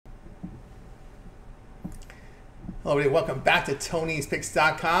Hello, everybody. Welcome back to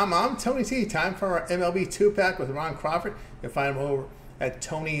Tony'sPicks.com. I'm Tony T. Time for our MLB 2-pack with Ron Crawford. You can find him over at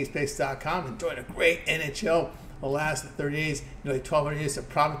Tony'sPicks.com. Enjoyed a great NHL the last 30 days. Nearly 1,200 units have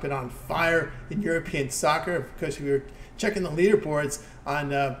probably been on fire in European soccer. Because we were checking the leaderboards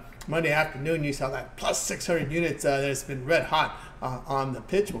on Monday afternoon, you saw that plus 600 units that has been red hot on the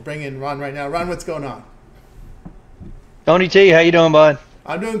pitch. We'll bring in Ron right now. Ron, what's going on? Tony T, how you doing, bud?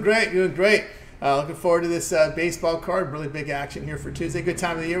 I'm doing great, doing great. Looking forward to this baseball card. Really big action here for Tuesday. Good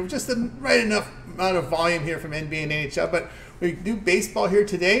time of the year. Just the right enough amount of volume here from NBA and NHL. But we do baseball here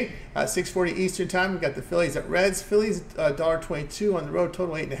today, 6:40 Eastern time. We've got the Phillies at Reds. Phillies $1.22 on the road,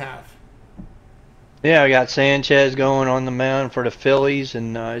 total 8.5. Yeah, we got Sanchez going on the mound for the Phillies,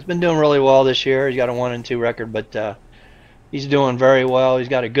 and he's been doing really well this year. He's got a 1-2 record, but he's doing very well. He's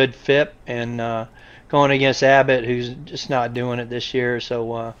got a good FIP, and going against Abbott, who's just not doing it this year.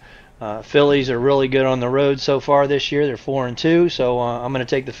 So Phillies are really good on the road so far this year. They're 4-2, so I'm going to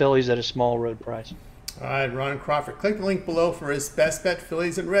take the Phillies at a small road price. All right, Ron Crawford. Click the link below for his best bet,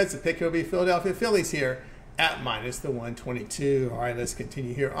 Phillies and Reds. The pick will be Philadelphia Phillies here at minus the 122. All right, let's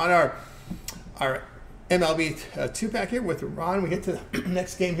continue here on our MLB 2-pack here with Ron. We get to the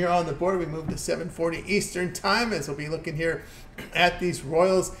next game here on the board. We move to 7:40 Eastern time, as we'll be looking here at these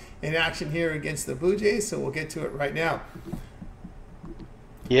Royals in action here against the Blue Jays. So we'll get to it right now.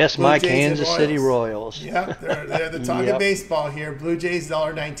 Yes, Blue my Jays Kansas City Royals. Yep, they're the talk of baseball here. Blue Jays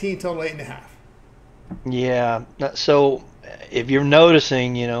 $1.19, total 8.5. Yeah, so if you're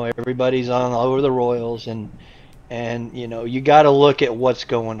noticing, everybody's on all over the Royals, and you got to look at what's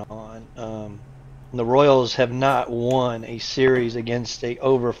going on. The Royals have not won a series against a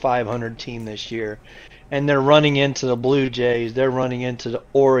over 500 team this year, and they're running into the Blue Jays. They're running into the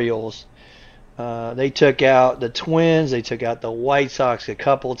Orioles. They took out the Twins. They took out the White Sox a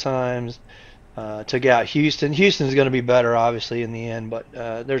couple of times. Took out Houston. Houston's going to be better, obviously, in the end, but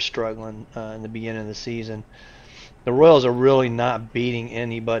they're struggling in the beginning of the season. The Royals are really not beating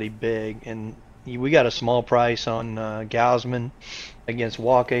anybody big, and we got a small price on Gausman against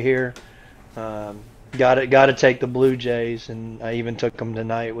Walker here. Got to take the Blue Jays, and I even took them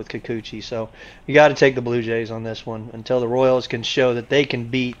tonight with Kikuchi. So you got to take the Blue Jays on this one until the Royals can show that they can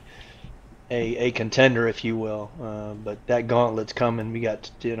beat a contender, if you will. But that gauntlet's coming. We got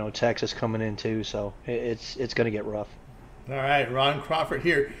Texas coming in too, so it's going to get rough. All right, Ron Crawford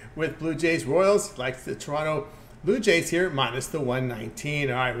here with Blue Jays Royals. Likes the Toronto Blue Jays here minus the 119.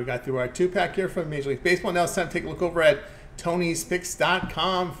 All right, we got through our 2-pack here from Major League Baseball. Now it's time to take a look over at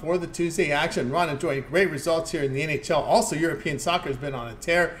Tony'sPicks.com for the Tuesday action. Ron enjoying great results here in the NHL. Also, European soccer has been on a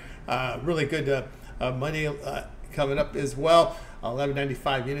tear. Really good money coming up as well.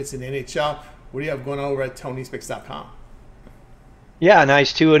 1195 units in the NHL. What do you have going on over at Tony'sPicks.com? Yeah, a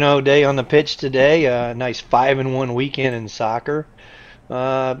nice 2-0 day on the pitch today. Nice 5-1 weekend in soccer.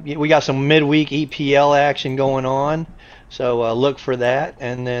 We got some midweek EPL action going on, so look for that.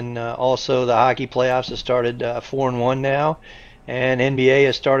 And then also the hockey playoffs have started 4-1 now, and NBA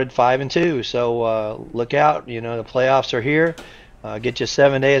has started 5-2. So look out. The playoffs are here. Get you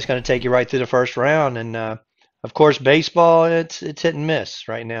 7 days. It's going to take you right through the first round, and of course, baseball, it's hit and miss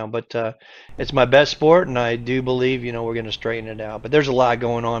right now, but it's my best sport, and I do believe, we're going to straighten it out. But there's a lot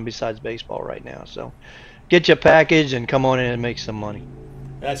going on besides baseball right now. So get your package and come on in and make some money.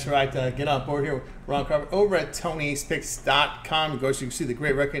 That's right. Get on board here with Ron Crawford over at Tony'sPicks.com. Of course, you can see the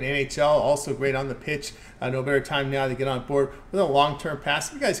great record in NHL, also great on the pitch. No better time now to get on board with a long-term pass.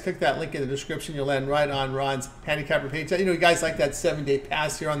 If you guys click that link in the description, you'll land right on Ron's handicapping page. You guys like that 7-day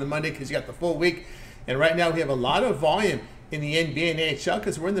pass here on the Monday because you got the full week. And right now we have a lot of volume in the NBA and NHL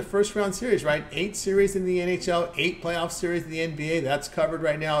because we're in the first round series, right? 8 series in the NHL, 8 playoff series in the NBA. That's covered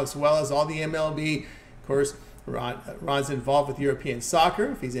right now, as well as all the MLB. Of course, Ron's involved with European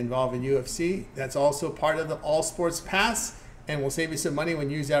soccer. If he's involved in UFC, that's also part of the All Sports Pass. And we'll save you some money when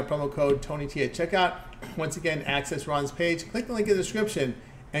you use that promo code TonyT at checkout. Once again, access Ron's page. Click the link in the description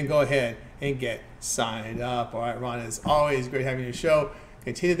and go ahead and get signed up. All right, Ron, as always, great having your show.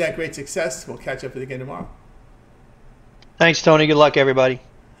 Continue that great success. We'll catch up with you again tomorrow. Thanks, Tony. Good luck, everybody.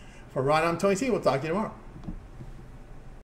 For Ron, I'm Tony T. We'll talk to you tomorrow.